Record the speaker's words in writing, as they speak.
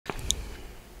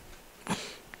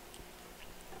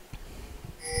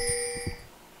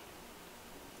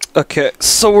Okay,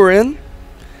 so we're in.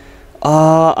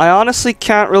 I honestly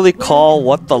can't really call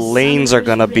what the lanes are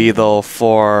gonna be though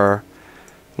for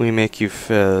We Make You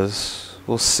Fizz.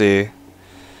 We'll see.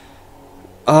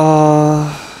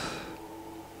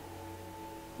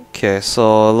 Okay,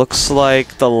 so it looks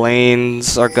like the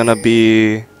lanes are gonna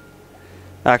be...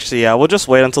 Actually, yeah, we'll just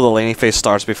wait until the laning phase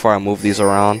starts before I move these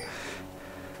around.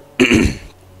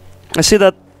 I see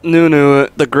that Nunu,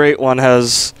 the Great One,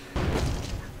 has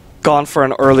gone for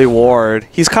an early ward.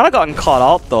 He's kind of gotten caught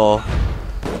out though.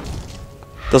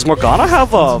 Does Morgana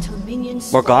have a...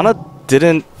 Morgana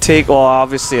didn't take... Well,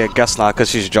 obviously I guess not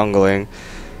because she's jungling.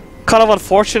 Kind of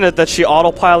unfortunate that she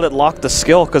autopilot locked the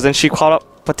skill because then she caught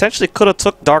up... Potentially could have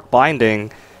took Dark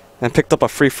Binding and picked up a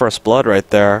free first blood right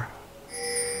there.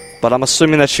 But I'm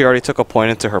assuming that she already took a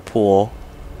point into her pool.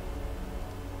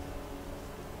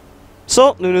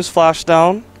 So, Nunu's flash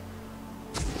down.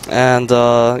 And,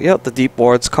 yep, the deep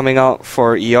ward's coming out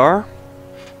for ER.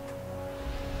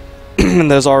 And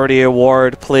there's already a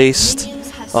ward placed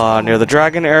near the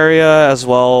dragon area, as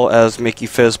well as Make You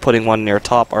Fizz putting one near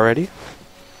top already.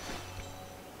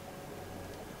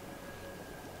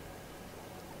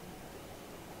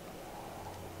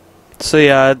 So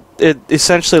yeah, it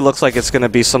essentially looks like it's going to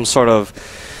be some sort of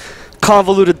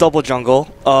convoluted double jungle.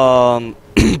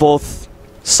 Both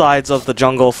sides of the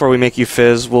jungle for We Make You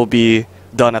Fizz will be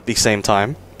done at the same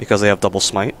time because they have double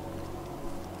smite.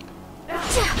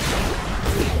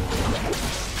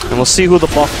 And we'll see who the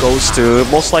buff goes to.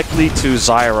 Most likely to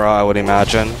Zyra, I would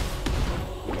imagine.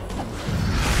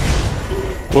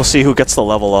 We'll see who gets the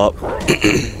level up.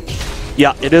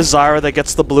 Yeah, it is Zyra that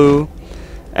gets the blue.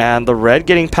 And the red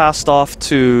getting passed off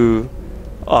to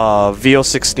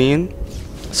VO16.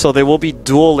 So they will be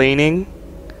dual laning.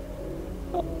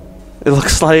 It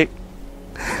looks like.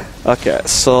 Okay,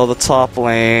 so the top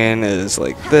lane is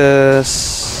like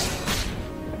this.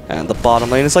 And the bottom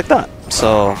lane is like that.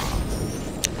 So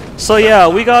yeah,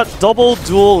 we got double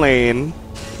dual lane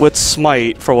with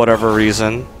smite for whatever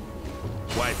reason.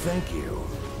 Why, thank you.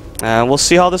 And we'll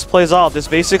see how this plays out. This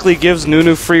basically gives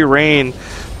Nunu free reign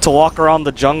to walk around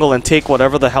the jungle and take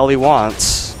whatever the hell he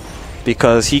wants,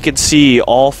 because he can see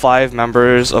all 5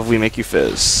 members of We Make You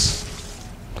Fizz.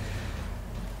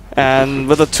 And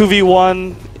with a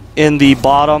 2v1 in the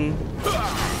bottom,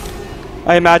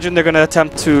 I imagine they're going to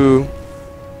attempt to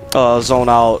zone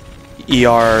out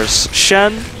ER's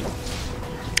Shen.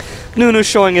 Nunu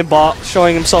showing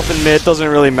himself in mid doesn't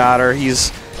really matter.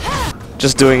 He's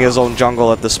just doing his own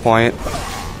jungle at this point.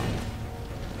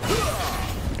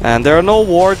 And there are no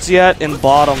wards yet in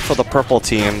bottom for the purple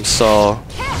team, so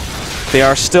they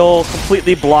are still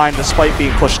completely blind despite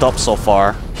being pushed up so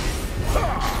far.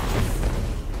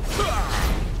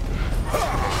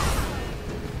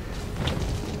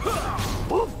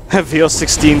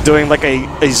 VO16 doing like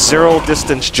a zero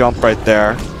distance jump right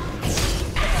there.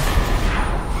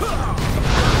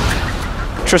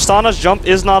 Tristana's jump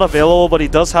is not available, but he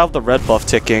does have the red buff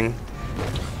ticking.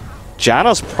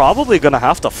 Janna's probably gonna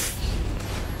have to...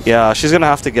 Yeah, she's gonna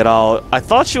have to get out. I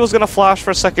thought she was gonna flash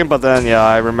for a second, but then, yeah,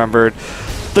 I remembered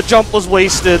the jump was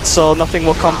wasted, so nothing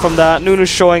will come from that. Nunu's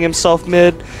showing himself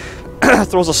mid,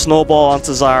 throws a snowball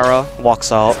onto Zyra,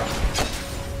 walks out.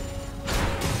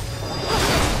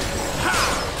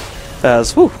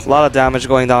 As, whew, a lot of damage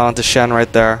going down onto Shen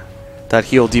right there. That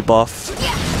heal debuff.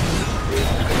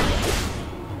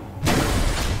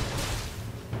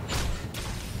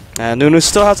 And Nunu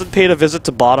still hasn't paid a visit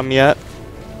to bottom yet.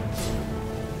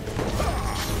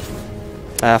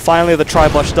 Finally, the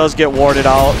Tribush does get warded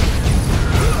out.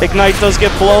 Ignite does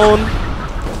get blown.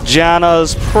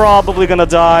 Janna's probably gonna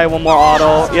die. One more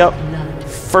auto. Yep.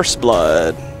 First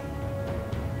blood.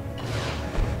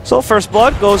 So first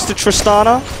blood goes to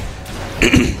Tristana.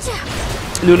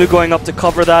 Nunu going up to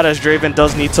cover that as Draven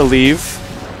does need to leave.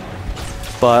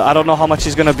 But I don't know how much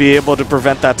he's gonna be able to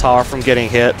prevent that tower from getting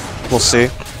hit. We'll see.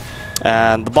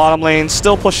 And the bottom lane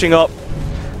still pushing up.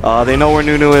 They know where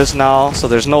Nunu is now, so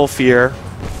there's no fear.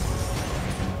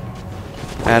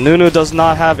 And Nunu does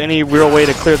not have any real way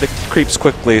to clear the creeps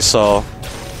quickly, so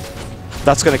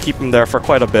that's going to keep him there for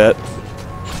quite a bit.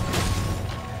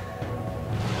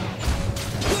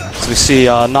 So we see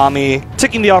Nami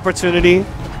taking the opportunity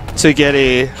to get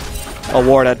a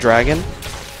ward at Dragon.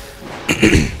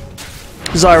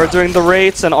 Zyra doing the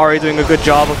rates and Ahri doing a good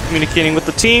job of communicating with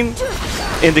the team,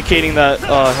 indicating that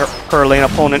her lane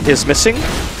opponent is missing.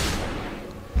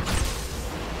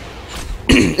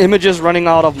 Image is running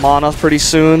out of mana pretty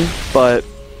soon, but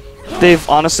they've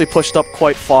honestly pushed up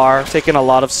quite far, taken a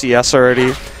lot of CS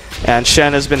already, and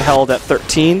Shen has been held at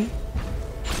 13.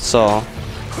 So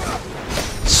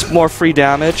more free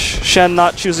damage. Shen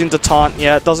not choosing to taunt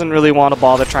yet, doesn't really want to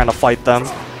bother trying to fight them.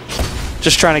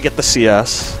 Just trying to get the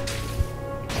CS.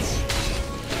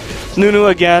 Nunu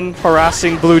again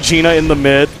harassing Blue Gina in the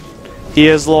mid. He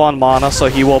is low on mana, so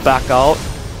he will back out.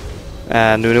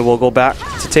 And Nunu will go back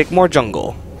to take more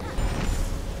jungle.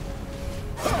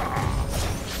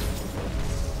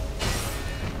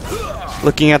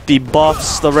 Looking at the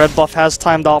buffs, the red buff has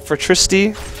timed out for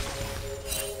Tristy.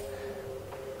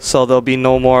 So there'll be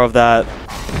no more of that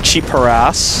cheap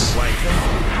harass.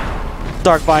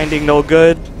 Dark Binding no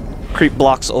good. Creep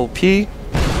blocks OP.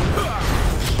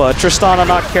 But Tristana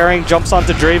not caring, jumps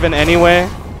onto Draven anyway.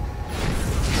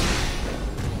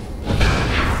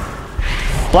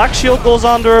 Black Shield goes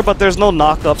under her, but there's no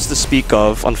knockups to speak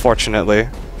of, unfortunately.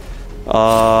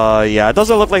 Yeah, it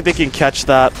doesn't look like they can catch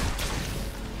that.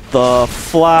 The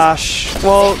flash,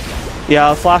 well,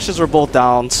 yeah, the flashes were both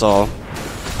down, so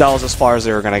that was as far as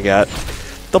they were gonna get.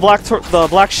 The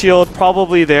black shield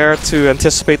probably there to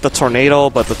anticipate the tornado,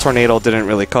 but the tornado didn't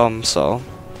really come, so.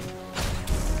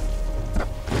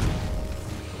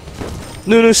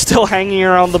 Nunu's still hanging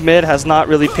around the mid, has not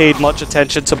really paid much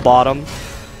attention to bottom.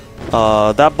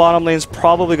 That bottom lane's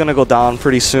probably gonna go down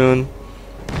pretty soon.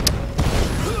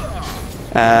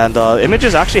 And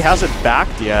Images actually hasn't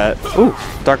backed yet. Ooh,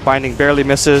 Dark Binding barely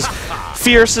misses.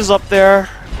 Fierce is up there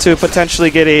to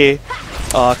potentially get a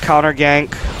counter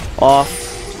gank off.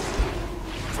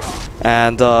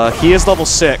 And he is level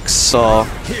 6, so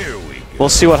we'll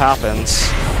see what happens.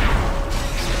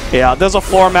 Yeah, there's a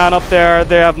 4-man up there.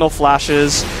 They have no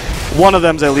flashes. One of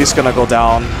them's at least gonna go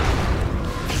down.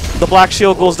 The black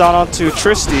shield goes down onto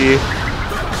Tristy,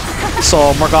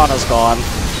 so Morgana's gone.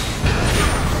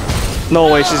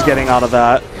 No way she's getting out of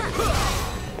that.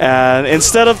 And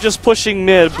instead of just pushing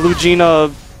mid, Blue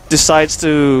Gina decides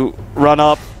to run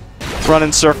up, run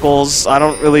in circles. I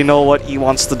don't really know what he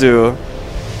wants to do.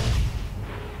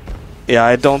 Yeah,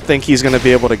 I don't think he's going to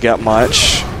be able to get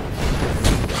much.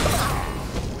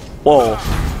 Whoa.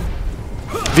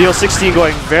 VO16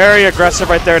 going very aggressive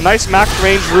right there. Nice max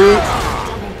range root.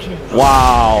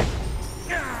 Wow.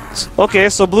 Okay,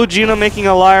 so Blue Gina making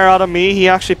a liar out of me. He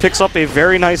actually picks up a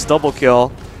very nice double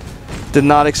kill. Did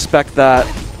not expect that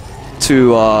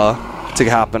to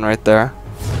happen right there.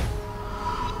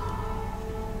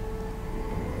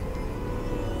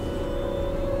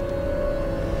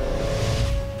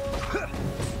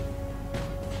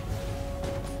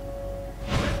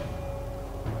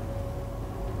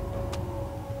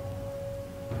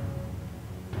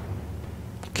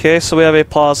 Okay, so we have a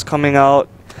pause coming out.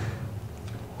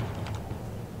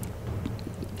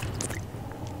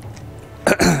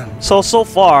 So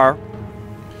far,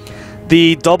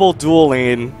 the double dual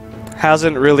lane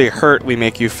hasn't really hurt We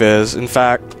Make You Fizz. In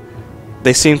fact,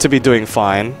 they seem to be doing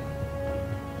fine.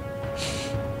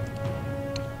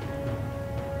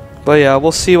 But yeah,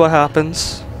 we'll see what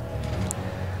happens.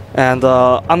 And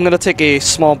I'm gonna take a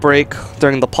small break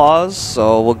during the pause,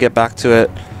 so we'll get back to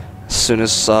it as soon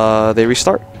as they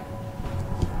restart.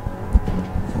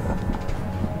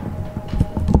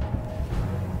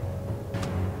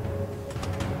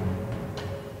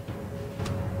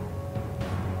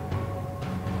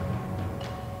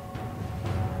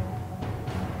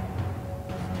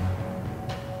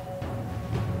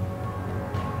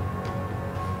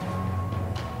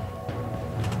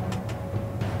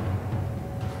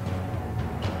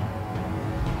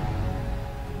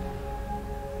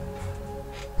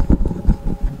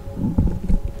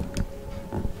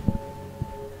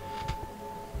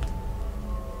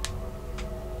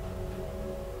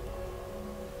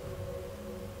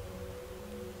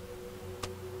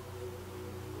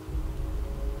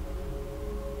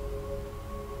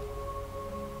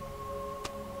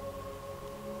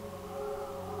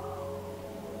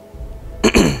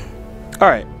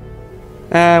 Alright,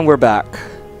 and we're back.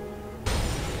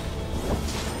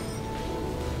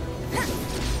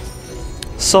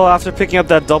 So after picking up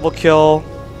that double kill,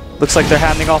 looks like they're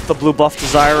handing off the blue buff to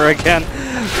Zyra again.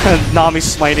 And Nami's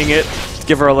smiting it to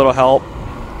give her a little help.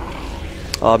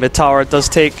 Mid tower does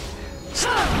take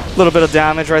a little bit of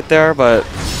damage right there, but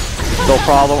no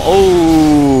problem.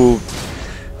 Oh!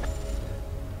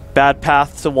 Bad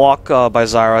path to walk by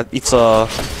Zyra. Eats a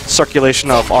circulation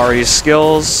of Ahri's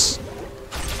skills.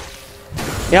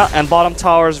 Yeah, and bottom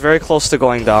tower is very close to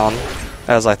going down,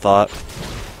 as I thought.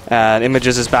 And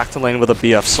Images is back to lane with a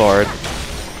BF sword.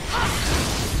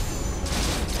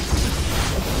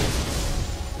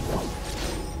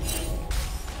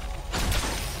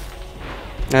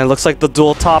 And it looks like the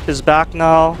dual top is back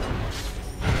now.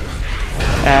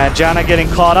 And Janna getting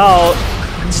caught out.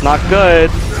 It's not good.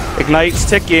 Ignite's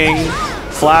ticking.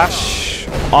 Flash,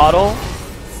 auto.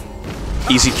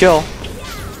 Easy kill.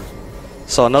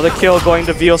 So another kill going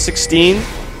to VO16.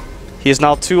 He is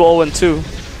now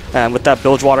 2-0-2. And with that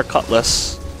Bilgewater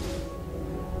Cutlass,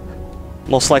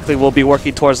 most likely we'll be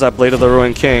working towards that Blade of the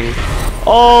Ruined King.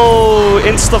 Oh,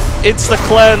 insta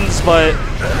cleanse, but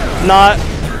not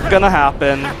gonna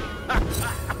happen.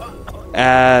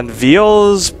 And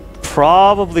Vio's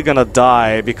probably gonna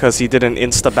die because he didn't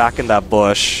insta back in that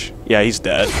bush. Yeah, he's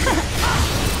dead.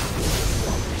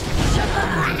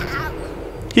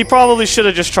 He probably should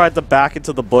have just tried to back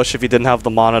into the bush if he didn't have the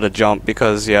mana to jump,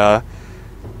 because yeah,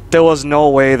 there was no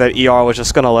way that ER was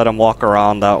just gonna let him walk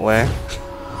around that way.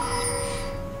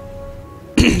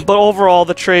 But overall,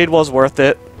 the trade was worth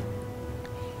it.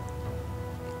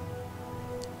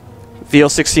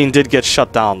 VO16 did get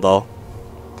shut down though,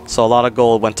 so a lot of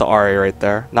gold went to Ari right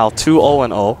there. Now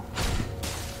 2-0-0.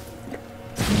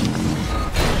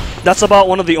 That's about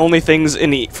one of the only things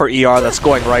for ER that's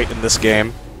going right in this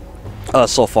game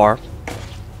so far.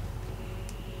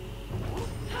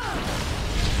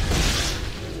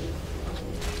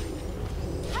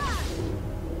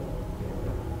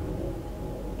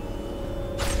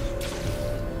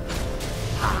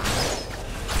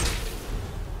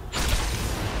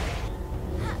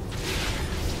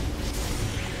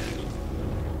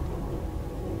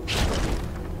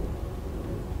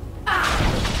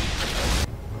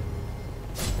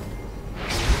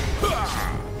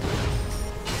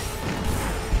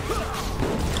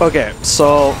 Okay,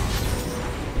 so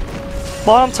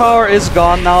bottom tower is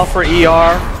gone now for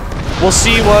ER. We'll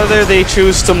see whether they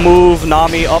choose to move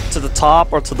Nami up to the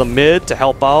top or to the mid to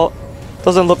help out.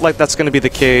 Doesn't look like that's going to be the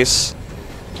case.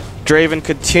 Draven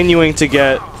continuing to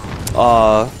get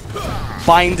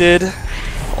binded.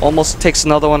 Almost takes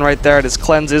another one right there. His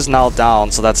cleanse is now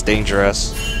down, so that's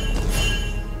dangerous.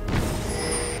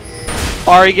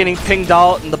 Ari getting pinged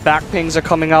out, and the back pings are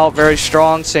coming out very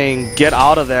strong, saying, "Get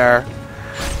out of there."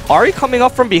 Ari coming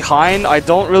up from behind, I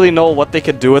don't really know what they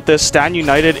could do with this. Stan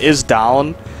United is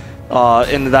down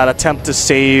in that attempt to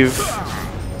save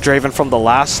Draven from the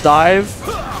last dive.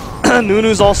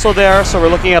 Nunu's also there, so we're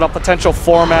looking at a potential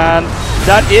 4-man.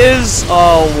 That is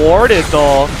warded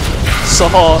though, so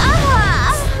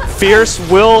Fierce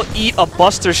will eat a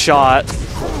Buster Shot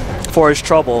for his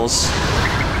troubles.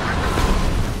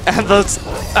 And the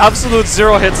absolute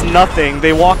zero hits nothing.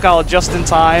 They walk out just in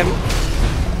time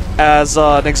as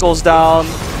Nyx goes down.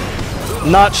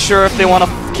 Not sure if they want to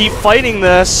keep fighting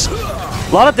this.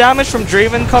 A lot of damage from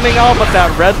Draven coming out, but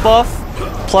that red buff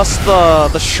plus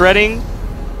the shredding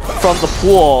from the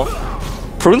pool.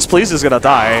 Prunes Please is gonna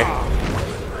die.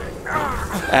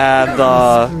 And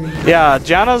yeah,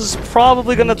 Janna's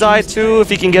probably gonna die too if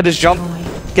he can get his jump,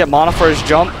 get mana for his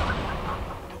jump.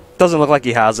 Doesn't look like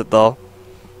he has it though.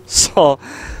 So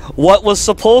what was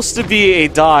supposed to be a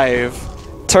dive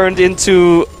turned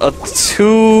into a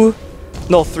 3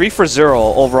 for 0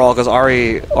 overall because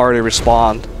Ari already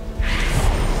respawned.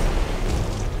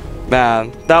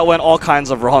 Man, that went all kinds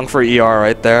of wrong for ER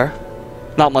right there.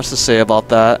 Not much to say about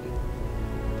that.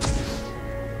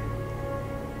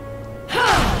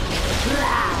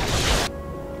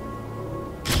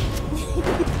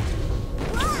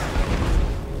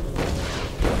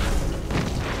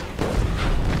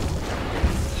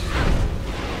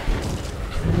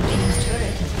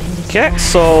 Okay,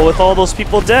 so with all those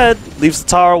people dead, leaves the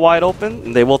tower wide open,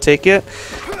 and they will take it.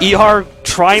 ER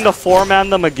trying to 4-man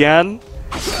them again,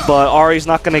 but Ari's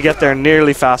not going to get there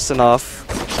nearly fast enough.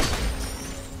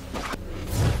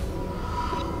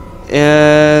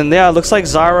 And yeah, it looks like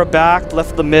Zyra backed,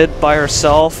 left the mid by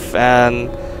herself, and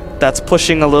that's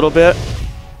pushing a little bit.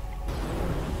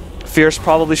 Fierce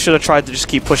probably should have tried to just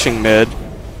keep pushing mid.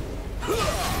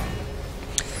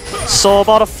 So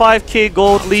about a 5k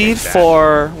gold lead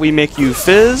for We Make You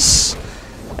Fizz.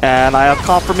 And I have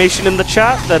confirmation in the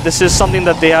chat that this is something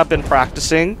that they have been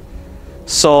practicing.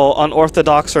 So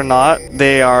unorthodox or not,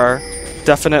 they are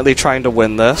definitely trying to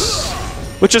win this,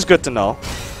 which is good to know.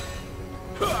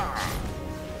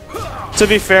 To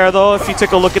be fair though, if you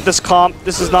take a look at this comp,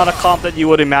 this is not a comp that you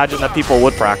would imagine that people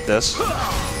would practice.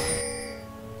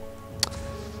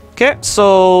 Okay,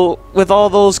 so with all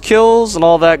those kills and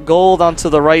all that gold onto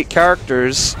the right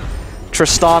characters,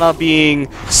 Tristana being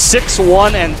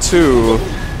 6-1-2,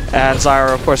 and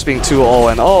Zyra of course being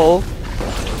 2-0-0,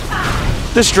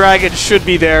 this dragon should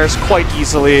be theirs quite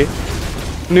easily.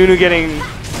 Nunu getting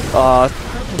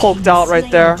poked out right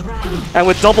there. And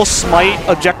with double smite,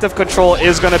 objective control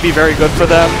is going to be very good for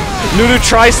them. Nunu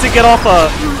tries to get off a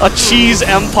cheese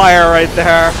empire right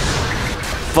there.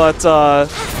 But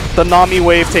the Nami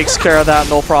wave takes care of that,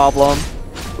 no problem.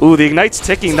 Ooh, the Ignite's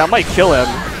ticking. That might kill him.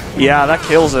 Yeah, that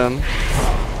kills him.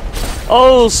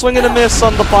 Oh, swing and a miss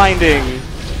on the binding.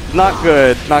 Not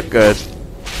good, not good.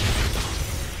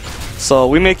 So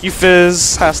we make you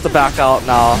Fizz, has to back out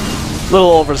now. A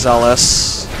little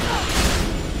overzealous.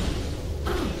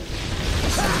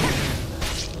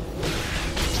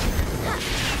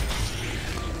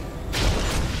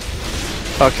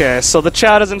 Okay, so the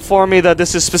chat has informed me that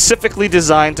this is specifically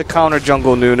designed to counter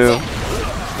jungle Nunu.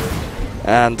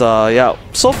 And yeah,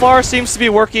 so far seems to be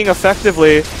working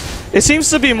effectively. It seems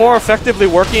to be more effectively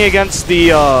working against the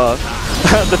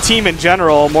the team in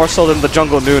general, more so than the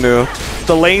jungle Nunu.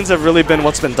 The lanes have really been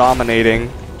what's been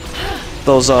dominating.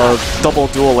 Those double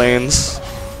dual lanes.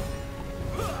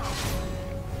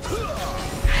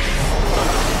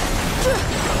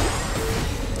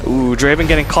 Ooh, Draven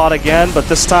getting caught again, but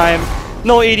this time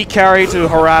no AD carry to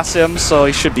harass him, so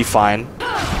he should be fine.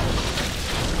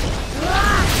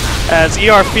 As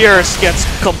ER Fierce gets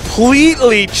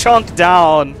completely chunked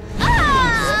down,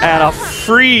 and a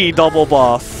free double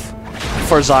buff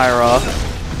for Zyra.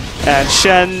 And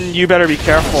Shen, you better be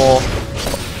careful.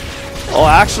 Oh,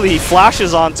 actually, he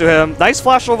flashes onto him. Nice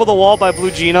flash over the wall by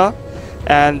Blue Gina.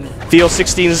 And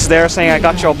VO16 is there saying, I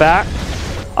got your back.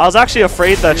 I was actually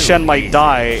afraid that Shen might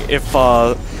die if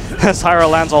Zyra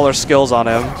lands all her skills on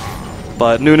him.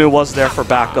 But Nunu was there for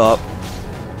backup.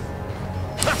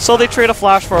 So they trade a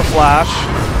flash for a flash.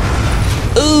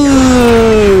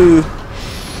 Ooh!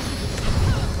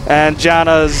 And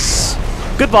Janna's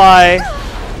goodbye.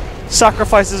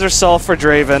 Sacrifices herself for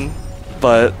Draven,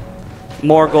 but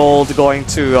more gold going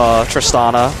to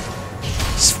Tristana.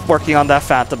 Working on that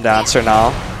Phantom Dancer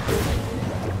now.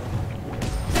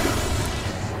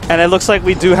 And it looks like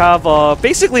we do have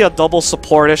basically a double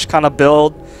supportish kind of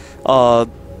build.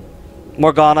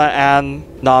 Morgana and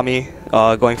Nami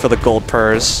going for the gold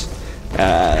purrs.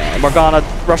 Morgana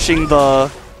rushing the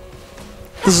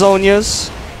Zhonyas.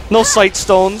 No sight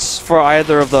stones for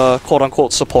either of the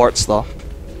quote-unquote supports though.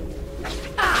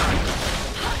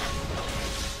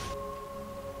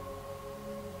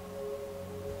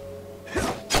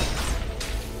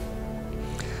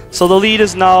 So the lead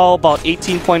is now about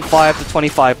 18.5 to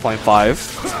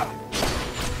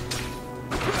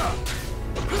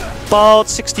 25.5. About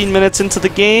 16 minutes into the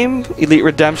game, Elite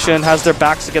Redemption has their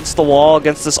backs against the wall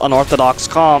against this unorthodox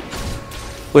comp,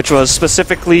 which was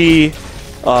specifically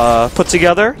put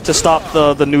together to stop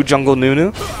the new jungle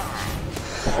Nunu.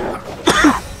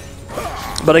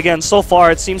 But again, so far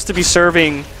it seems to be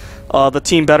serving the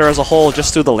team better as a whole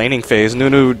just through the laning phase.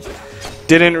 Nunu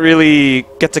didn't really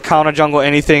get to counter jungle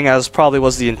anything as probably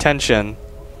was the intention,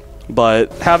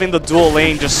 but having the dual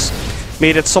lane just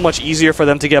made it so much easier for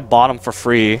them to get bottom for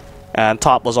free, and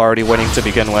top was already winning to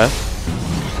begin with.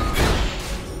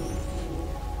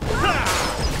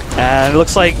 And it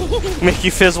looks like Make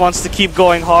You Fizz wants to keep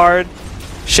going hard.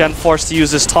 Shen forced to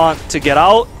use his taunt to get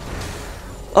out.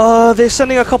 They're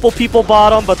sending a couple people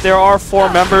bottom, but there are 4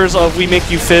 members of We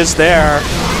Make You Fizz there.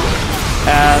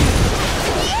 And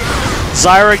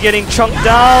Zyra getting chunked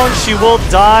down, she will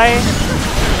die.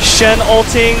 Shen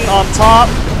ulting on top.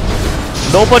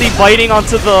 Nobody biting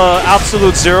onto the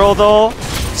absolute zero though,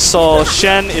 so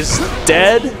Shen is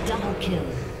dead.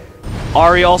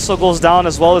 Ahri also goes down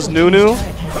as well as Nunu.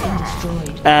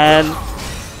 And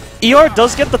ER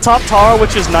does get the top tower,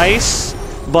 which is nice,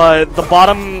 but the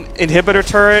bottom inhibitor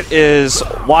turret is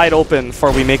wide open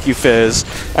for We Make You Fizz.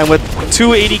 And with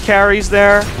 2 AD carries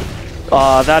there,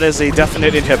 that is a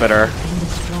definite inhibitor.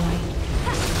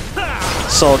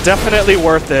 So definitely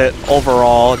worth it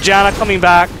overall. Janna coming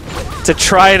back to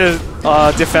try to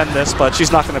defend this, but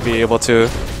she's not going to be able to.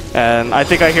 And I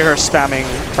think I hear her spamming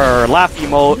her laugh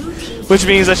emote, which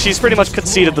means that she's pretty much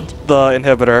conceded the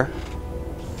inhibitor.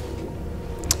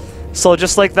 So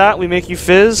just like that, We Make You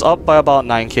Fizz up by about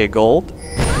 9k gold.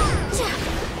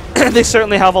 They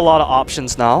certainly have a lot of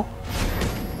options now.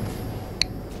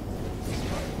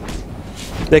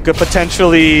 They could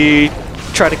potentially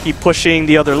try to keep pushing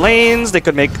the other lanes. They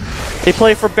could make a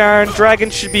play for Baron. Dragon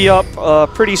should be up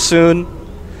pretty soon.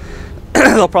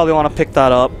 They'll probably want to pick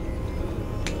that up.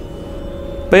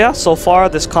 But yeah, so far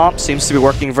this comp seems to be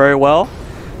working very well.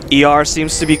 ER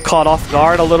seems to be caught off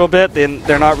guard a little bit. They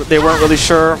weren't really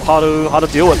sure how to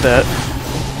deal with it.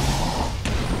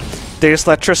 They just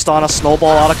let Tristana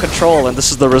snowball out of control, and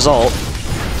this is the result.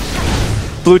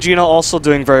 Blue Gino also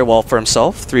doing very well for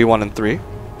himself, 3-1-3.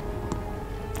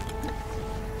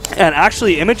 And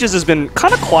actually, Images has been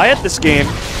kind of quiet this game.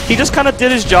 He just kind of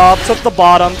did his job, took the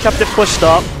bottom, kept it pushed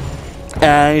up,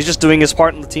 and he's just doing his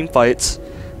part in the team fights.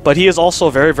 But he is also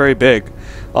very, very big.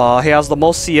 He has the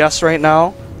most CS right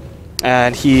now,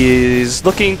 and he's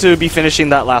looking to be finishing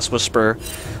that last Whisper.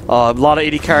 A lot of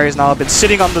AD carries now have been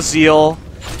sitting on the Zeal,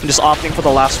 I'm just opting for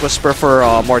the Last Whisper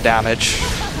for more damage.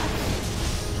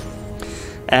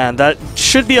 And that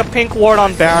should be a pink ward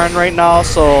on Baron right now,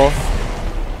 so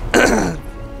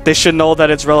they should know that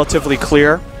it's relatively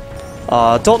clear.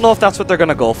 Don't know if that's what they're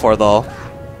gonna go for though.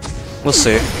 We'll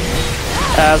see.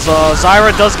 As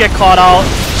Zyra does get caught out.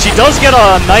 She does get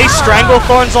a nice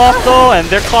Stranglethorns off though, and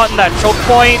they're caught in that choke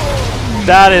point.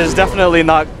 That is definitely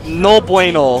no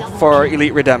bueno for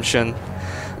Elite Redemption.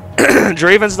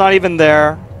 Draven's not even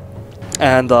there.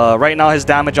 And right now his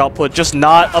damage output just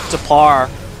not up to par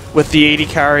with the 80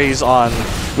 carries on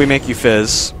We Make You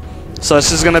Fizz. So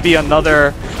this is going to be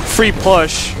another free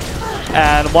push.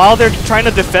 And while they're trying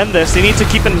to defend this, they need to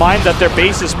keep in mind that their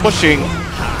base is pushing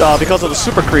because of the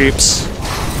super creeps.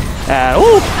 And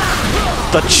ooh,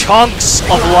 the chunks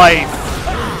of life.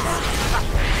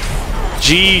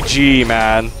 GG,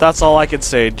 man. That's all I can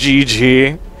say.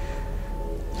 GG.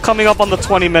 Coming up on the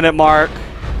 20-minute mark.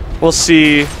 We'll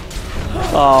see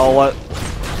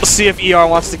We'll see if ER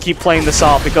wants to keep playing this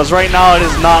out, because right now it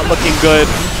is not looking good.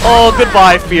 Oh,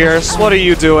 goodbye, Fierce. What are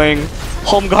you doing?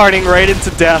 Home guarding right into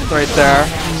death right there.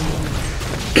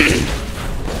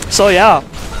 So yeah.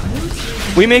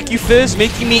 We Make You Fizz,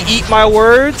 making me eat my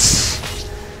words.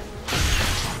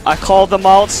 I called them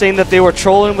out saying that they were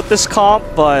trolling with this comp,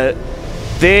 but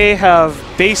they have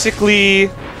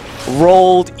basically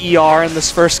rolled ER in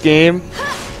this first game.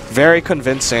 Very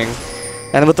convincing.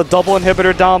 And with the double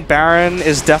inhibitor down, Baron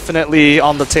is definitely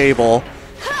on the table.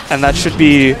 And that should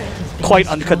be quite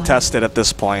uncontested at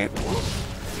this point.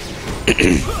 Too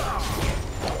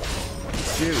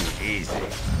easy.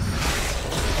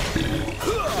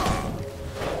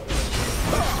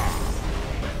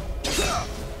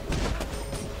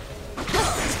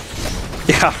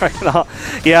 Yeah, right now.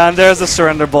 Yeah, and there's the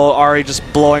surrender bolt. Ahri just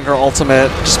blowing her ultimate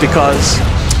just because.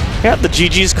 Yeah, the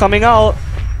GG's coming out.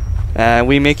 And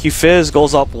We Make You Fizz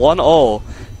goes up 1-0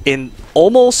 in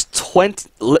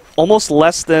almost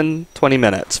less than 20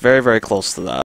 minutes. Very, very close to that.